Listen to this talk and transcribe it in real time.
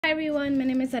everyone, my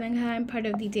name is Anangha. I'm part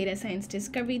of the Data Science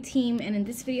Discovery team, and in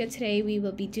this video today we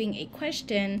will be doing a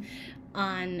question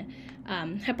on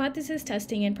hypothesis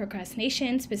testing and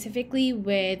procrastination, specifically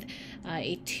with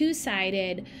a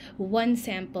two-sided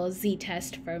one-sample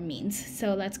z-test for means.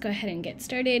 So let's go ahead and get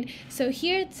started. So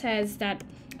here it says that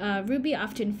Ruby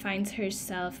often finds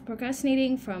herself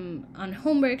procrastinating on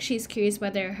homework. She's curious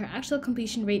whether her actual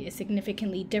completion rate is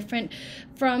significantly different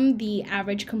from the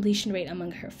average completion rate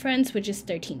among her friends, which is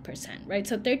 13%, right?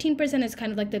 So 13% is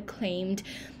kind of like the claimed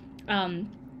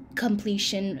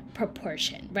completion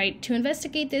proportion, right? To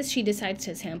investigate this, she decides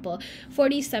to sample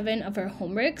 47 of her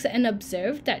homeworks and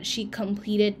observed that she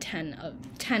completed 10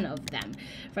 of them,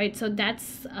 right? So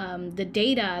that's the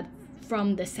data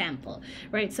from the sample,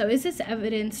 right? So is this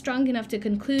evidence strong enough to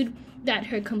conclude that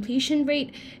her completion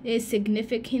rate is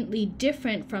significantly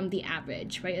different from the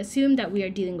average, right? Assume that we are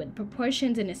dealing with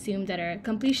proportions and assume that our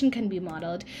completion can be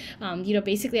modeled,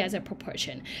 basically as a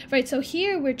proportion, right? So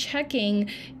here we're checking,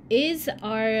 is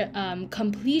our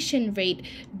completion rate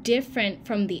different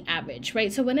from the average,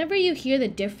 right? So whenever you hear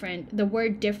the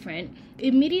word different,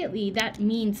 immediately that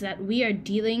means that we are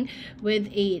dealing with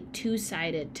a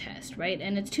two-sided test, right?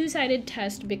 And it's two-sided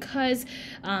test because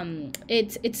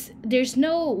there's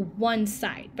no one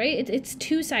side, right? It's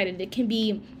two-sided. It can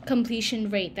be completion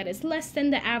rate that is less than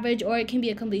the average, or it can be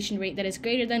a completion rate that is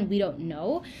greater than. We don't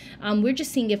know. We're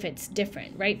just seeing if it's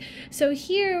different, right? So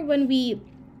here when we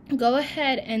go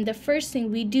ahead and the first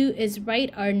thing we do is write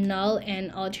our null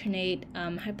and alternate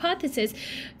hypothesis.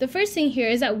 The first thing here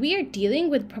is that we are dealing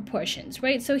with proportions,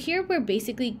 right? So here we're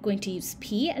basically going to use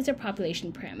p as a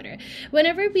population parameter.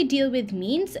 Whenever we deal with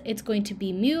means, it's going to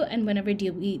be mu, and whenever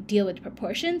we deal with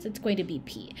proportions, it's going to be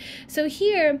p. So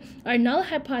here our null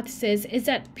hypothesis is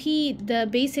that p,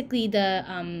 basically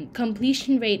the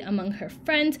completion rate among her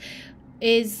friends,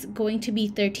 is going to be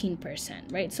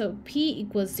 13%, right? So p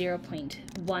equals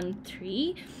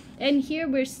 0.13. And here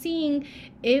we're seeing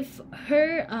if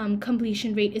her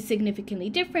completion rate is significantly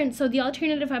different. So the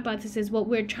alternative hypothesis, what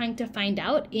we're trying to find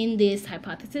out in this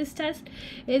hypothesis test,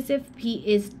 is if p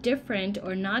is different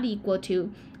or not equal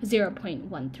to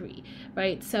 0.13,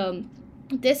 right? So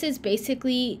this is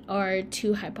basically our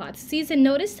two hypotheses, and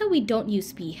notice that we don't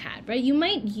use p hat, right? You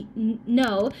might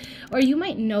know, or you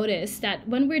might notice that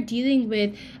when we're dealing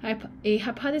with a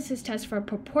hypothesis test for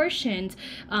proportions,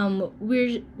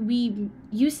 we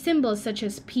use symbols such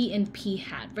as p and p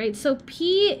hat, right? So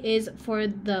p is for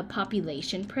the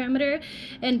population parameter,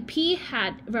 and p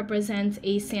hat represents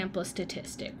a sample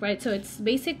statistic, right? So it's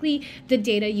basically the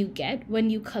data you get when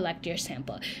you collect your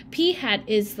sample. P hat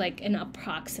is like an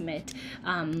approximate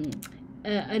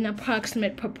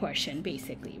proportion,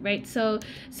 basically, right? So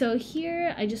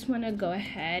here I just want to go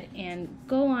ahead and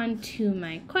go on to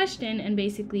my question and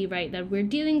basically write that we're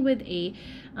dealing with a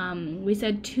we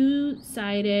said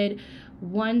two-sided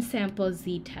one sample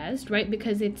z-test, right?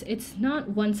 Because it's not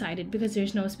one-sided because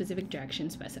there's no specific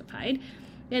direction specified.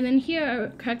 And then here our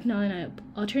correct null and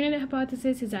alternative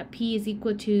hypothesis is that p is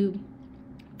equal to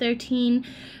 13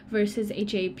 versus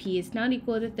HAP is not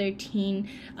equal to 13.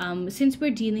 Since we're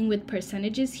dealing with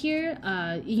percentages here,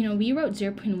 we wrote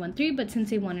 0.13, but since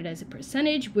they want it as a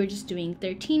percentage, we're just doing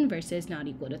 13 versus not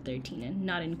equal to 13 and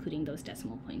not including those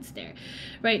decimal points there,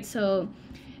 right? So,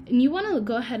 and you want to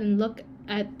go ahead and look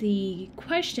at the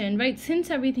question, right? Since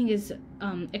everything is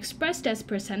expressed as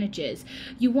percentages,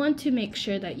 you want to make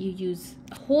sure that you use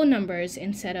whole numbers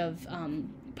instead of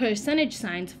percentage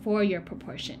signs for your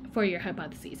proportion, for your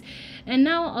hypotheses. And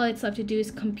now all it's left to do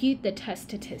is compute the test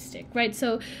statistic, right?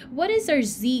 So what is our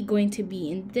z going to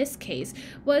be in this case?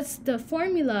 Was the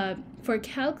formula for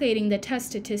calculating the test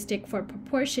statistic for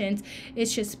proportions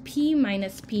is just p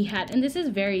minus p hat, and this is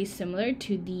very similar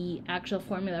to the actual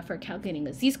formula for calculating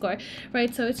the z-score,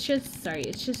 right? So it's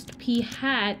just p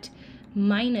hat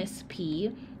minus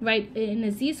p, right? In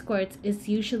a z-score, it's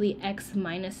usually x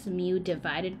minus mu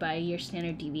divided by your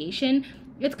standard deviation.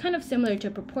 It's kind of similar to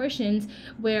proportions,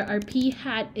 where our p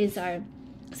hat is our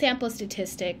sample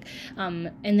statistic,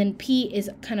 and then p is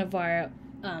kind of our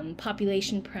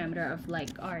population parameter of like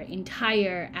our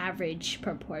entire average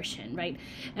proportion, right?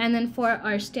 And then for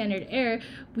our standard error,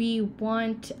 we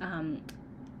want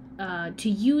to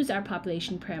use our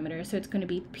population parameter. So it's going to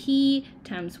be p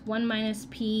times 1 minus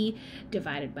p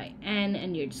divided by n,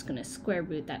 and you're just going to square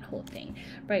root that whole thing,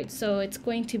 right? So it's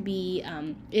going to be,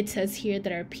 it says here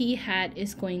that our p hat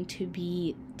is going to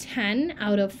be 10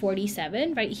 out of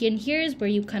 47, right? And here is where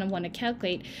you kind of want to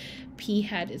calculate. P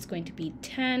hat is going to be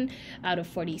 10 out of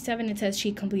 47. It says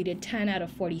she completed 10 out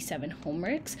of 47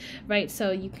 homeworks, right?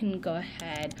 So you can go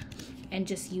ahead and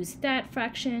just use that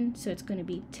fraction. So it's going to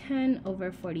be 10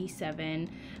 over 47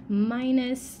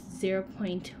 minus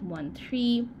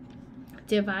 0.13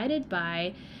 divided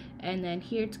by, and then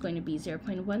here it's going to be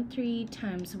 0.13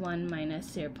 times 1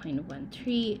 minus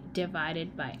 0.13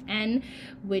 divided by n,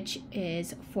 which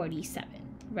is 47,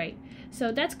 right?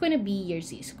 So that's going to be your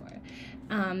z-score.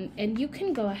 And you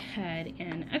can go ahead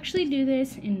and actually do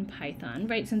this in Python,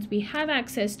 right, since we have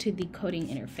access to the coding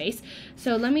interface.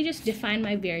 So let me just define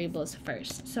my variables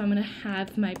first. So I'm going to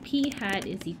have my p hat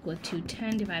is equal to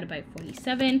 10 divided by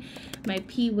 47. My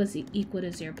p was equal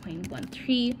to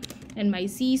 0.13. And my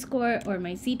z-score, or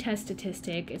my z-test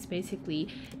statistic, is basically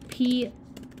p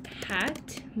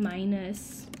hat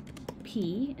minus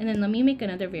p. And then let me make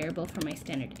another variable for my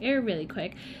standard error really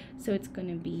quick. So it's going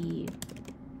to be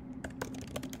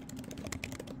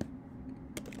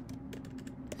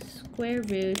square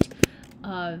root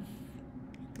of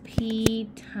p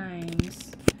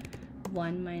times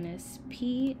 1 minus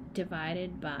p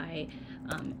divided by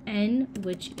n,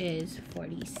 which is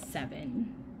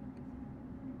 47.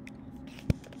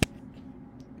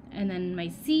 And then my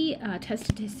test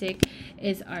statistic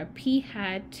is our p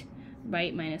hat,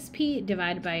 right, minus p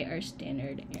divided by our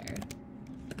standard error.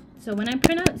 So when I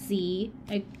print out z,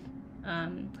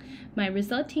 my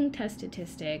resulting test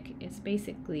statistic is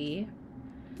basically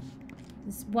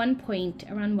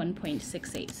around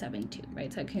 1.6872,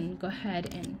 right? So I can go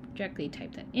ahead and directly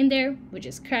type that in there, which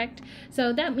is correct.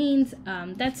 So that means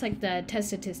that's like the test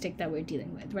statistic that we're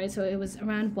dealing with, right? So it was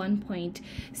around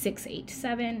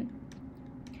 1.687.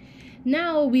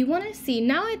 Now we want to see,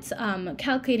 now it's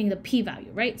calculating the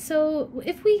p-value, right? So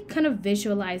if we kind of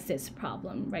visualize this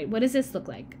problem, right, what does this look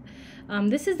like?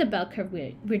 This is the bell curve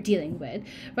we're dealing with,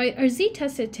 right? Our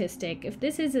z-test statistic, if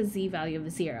this is a z-value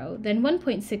of 0, then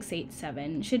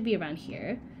 1.687 should be around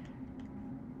here.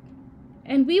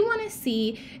 And we want to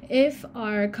see if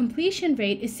our completion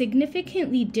rate is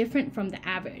significantly different from the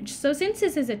average. So since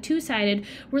this is a two-sided,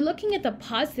 we're looking at the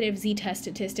positive z-test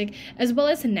statistic as well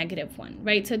as a negative one,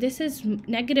 right? So this is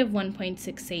negative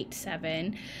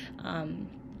 1.687.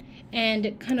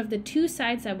 And kind of the two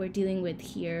sides that we're dealing with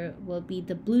here will be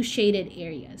the blue shaded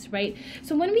areas, right?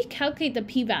 So when we calculate the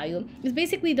p-value, it's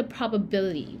basically the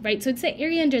probability, right? So it's the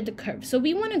area under the curve. So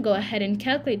we want to go ahead and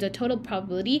calculate the total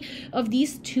probability of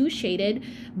these two shaded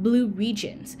blue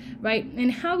regions, right?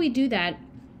 And how we do that,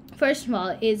 first of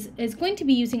all, is going to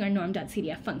be using our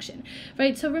norm.cdf function,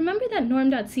 right? So remember that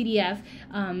norm.cdf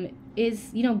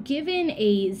is, given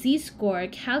a z-score,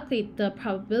 calculate the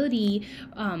probability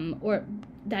or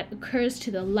that occurs to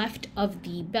the left of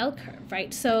the bell curve,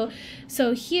 right? So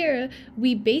here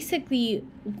we basically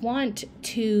want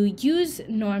to use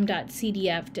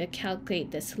norm.cdf to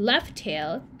calculate this left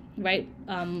tail, right,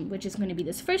 which is going to be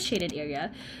this first shaded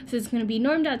area. So it's going to be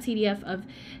norm.cdf of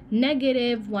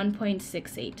negative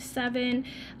 1.687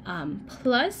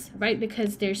 plus, right,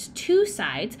 because there's two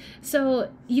sides, so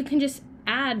you can just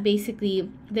add basically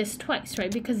this twice,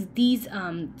 right, because these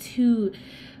two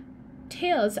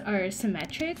tails are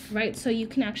symmetric, right? So you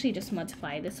can actually just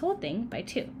multiply this whole thing by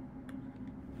 2.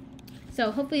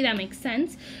 So hopefully that makes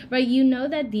sense, right? You know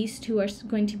that these two are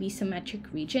going to be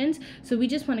symmetric regions, so we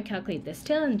just want to calculate this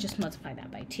tail and just multiply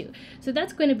that by 2. So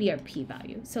that's going to be our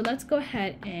p-value. So let's go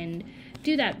ahead and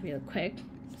do that real quick.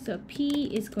 So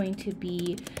p is going to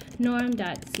be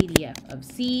norm.cdf of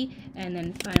z, and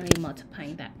then finally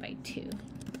multiplying that by 2. So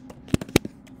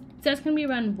that's going to be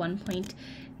around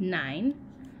 1.9.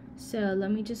 So let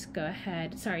me just go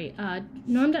ahead,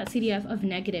 norm.cdf of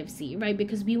negative z, right,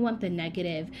 because we want the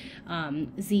negative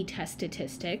z-test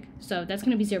statistic. So that's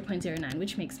going to be 0.09,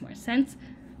 which makes more sense.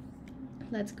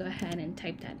 Let's go ahead and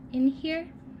type that in here,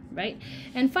 right?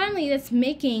 And finally, that's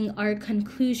making our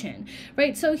conclusion,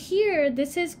 right? So here,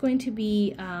 this is going to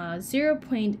be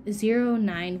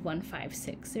 0.09156,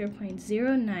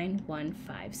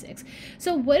 0.09156.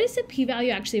 So what does the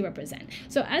p-value actually represent?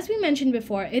 So as we mentioned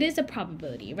before, it is a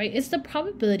probability, right? It's the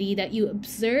probability that you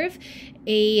observe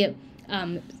a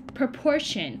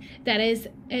proportion that is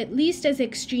at least as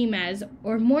extreme as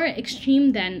or more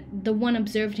extreme than the one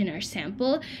observed in our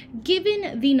sample,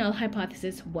 given the null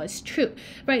hypothesis was true,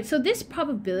 right? So this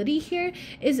probability here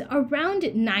is around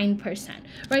 9%,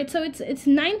 right? So it's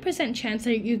 9% chance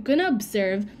that you're gonna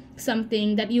observe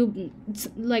something that you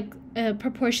like, a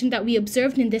proportion that we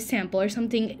observed in this sample, or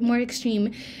something more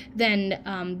extreme than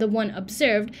the one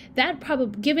observed. That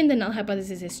given the null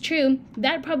hypothesis is true,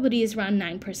 that probability is around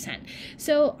 9%.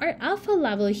 So our alpha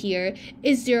level here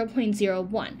is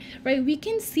 0.01, right? We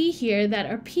can see here that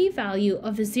our p-value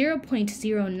of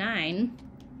 0.09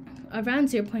 around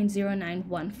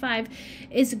 0.0915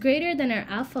 is greater than our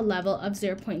alpha level of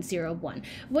 0.01.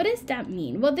 What does that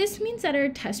mean? Well, this means that our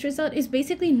test result is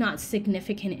basically not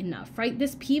significant enough, right?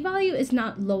 This p-value is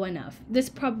not low enough. This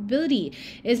probability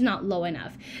is not low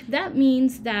enough. That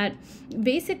means that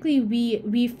basically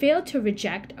we fail to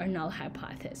reject our null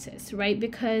hypothesis, right?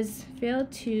 Because fail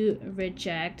to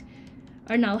reject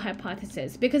our null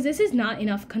hypothesis, because this is not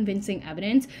enough convincing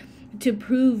evidence to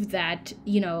prove that,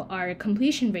 you know, our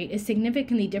completion rate is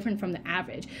significantly different from the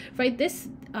average, right? This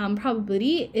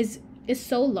probability is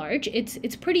so large,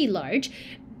 it's pretty large,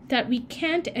 that we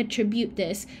can't attribute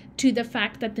this to the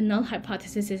fact that the null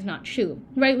hypothesis is not true,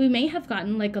 right? We may have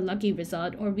gotten like a lucky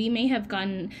result, or we may have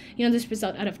gotten, you know, this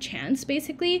result out of chance,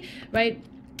 basically, right?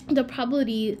 The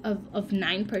probability of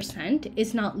 9%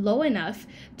 is not low enough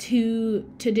to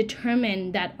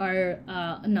determine that our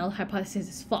null hypothesis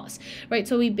is false, right?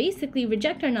 So we basically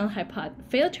reject our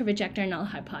fail to reject our null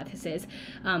hypothesis,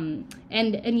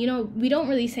 and you know, we don't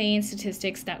really say in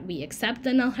statistics that we accept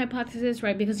the null hypothesis,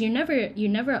 right? Because you're never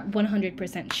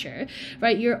 100% sure,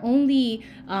 right? You're only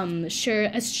sure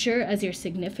as your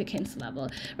significance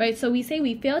level, right? So we say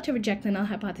we fail to reject the null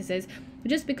hypothesis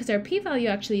just because our p-value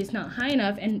actually is not high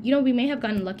enough, and you know, we may have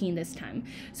gotten lucky in this time.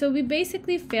 So we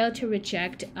basically fail to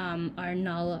reject our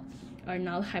null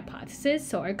hypothesis.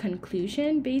 So our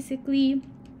conclusion basically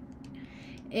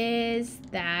is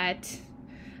that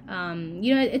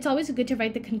you know, it's always good to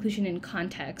write the conclusion in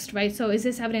context, right? So is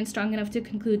this evidence strong enough to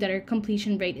conclude that our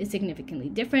completion rate is significantly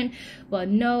different? Well,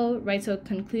 no, right? So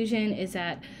conclusion is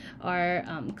that our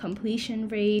completion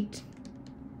rate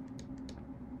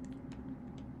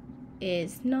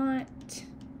is not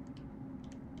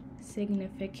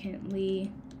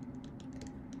significantly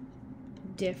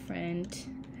different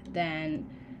than,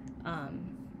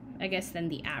 I guess, than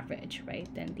the average,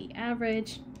 right? Than the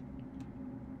average,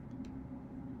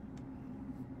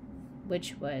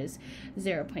 which was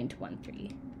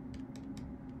 0.13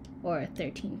 or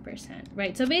 13%,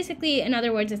 right? So basically, in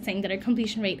other words, it's saying that our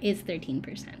completion rate is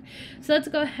 13%. So let's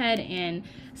go ahead and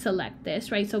select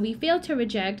this, right? So we fail to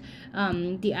reject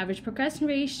the average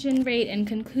procrastination rate and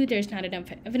conclude there's not enough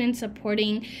evidence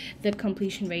supporting the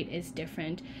completion rate is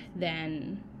different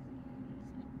than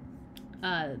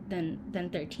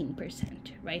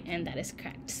 13%, right? And that is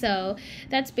correct. So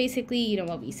that's basically, you know,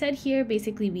 what we said here.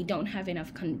 Basically, we don't have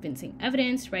enough convincing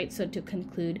evidence, right? So to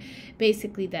conclude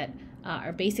basically that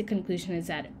our basic conclusion is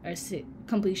that our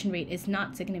completion rate is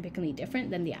not significantly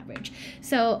different than the average.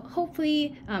 So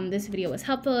hopefully this video was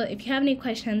helpful. If you have any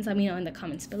questions, let me know in the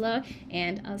comments below,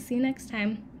 and I'll see you next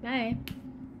time. Bye.